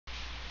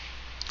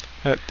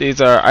These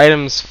are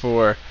items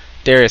for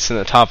Darius in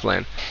the top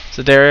lane.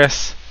 So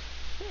Darius,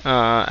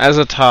 as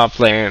a top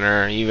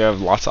laner, you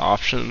have lots of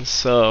options.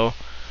 So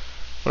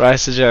what I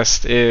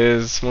suggest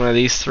is one of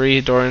these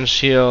three: Doran's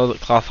Shield,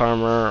 Cloth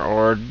Armor,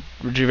 or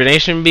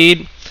Rejuvenation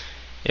Bead.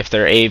 If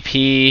they're AP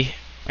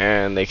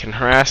and they can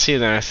harass you,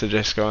 then I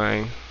suggest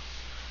going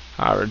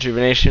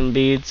Rejuvenation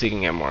Bead, so you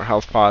can get more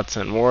health pots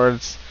and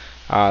wards.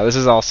 This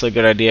is also a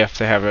good idea if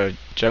they have a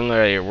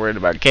jungler that you're worried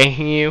about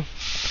ganking you.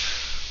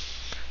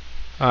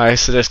 I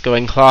suggest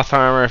going Cloth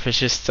Armor if it's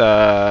just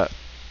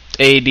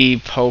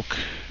AD poke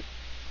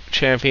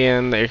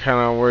champion that you're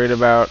kind of worried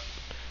about,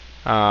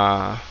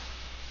 so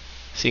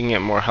you can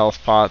get more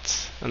health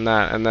pots and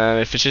that. And then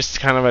if it's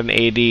just kind of an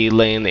AD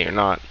lane that you're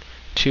not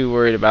too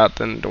worried about,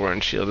 then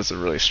Doran's Shield is a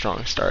really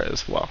strong start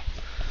as well.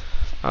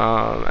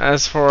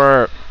 As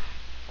for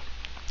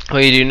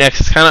what you do next,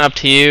 it's kind of up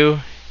to you.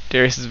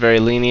 Darius is very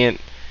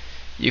lenient.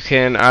 You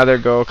can either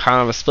go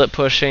kind of a split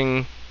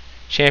pushing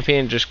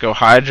champion, just go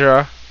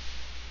Hydra.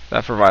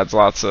 That provides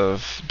lots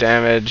of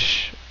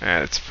damage,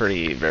 and it's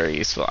a very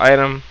useful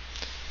item.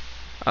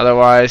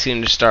 Otherwise, you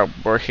can just start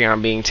working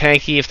on being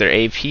tanky. If they're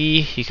AP,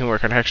 you can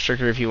work on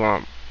Hextrickery if you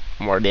want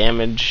more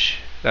damage.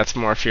 That's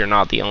more if you're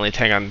not the only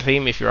tank on the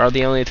team. If you are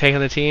the only tank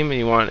on the team and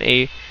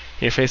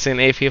you're facing an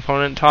AP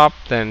opponent top,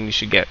 then you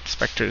should get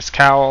Spectre's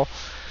Cowl.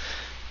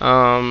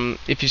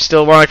 If you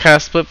still want to kind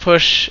of split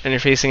push and you're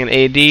facing an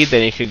AD,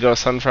 then you could go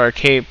Sunfire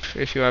Cape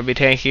if you want to be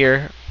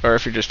tankier, or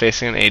if you're just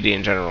facing an AD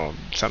in general,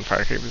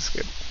 Sunfire Cape is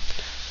good.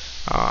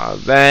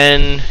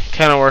 Then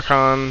kind of work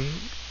on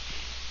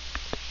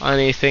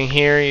anything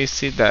here you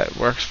see that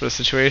works for the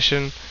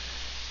situation.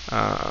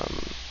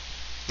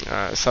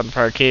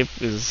 Sunfire Cape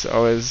is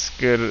always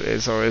good.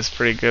 Is always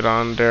pretty good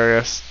on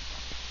Darius.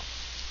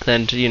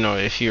 Then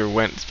if you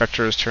went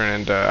Spectre's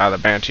turn into either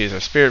Banshees or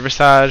Spirit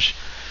Visage.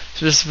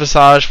 So this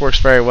Visage works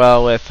very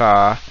well with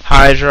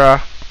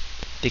Hydra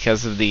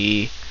because of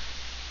the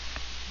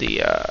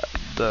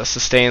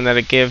sustain that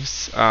it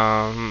gives.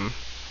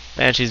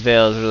 Banshee's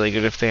Veil is really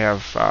good if they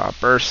have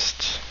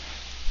Burst,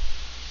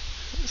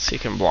 so you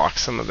can block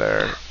some of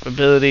their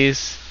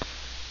abilities.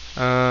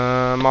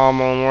 Maul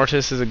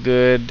Mortis is a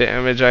good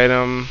damage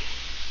item.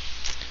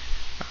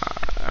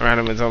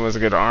 Random is almost a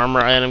good armor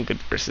item, good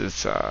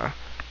versus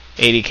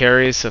 80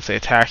 carries, so if they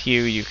attack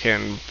you, you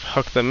can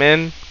hook them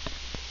in.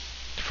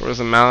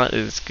 Frozen Mallet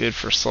is good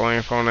for slowing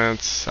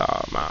opponents.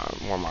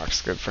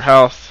 Warmark's good for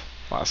health.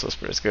 Lasso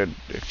Spear is good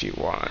if you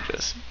want to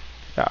just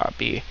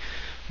be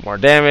more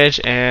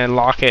damage, and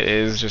Locket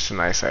is just a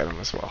nice item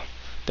as well.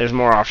 There's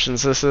more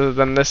options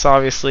than this,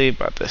 obviously,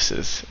 but this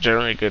is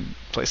generally a good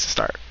place to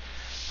start.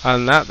 Other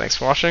than that, thanks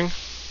for watching.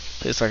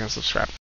 Please like and subscribe.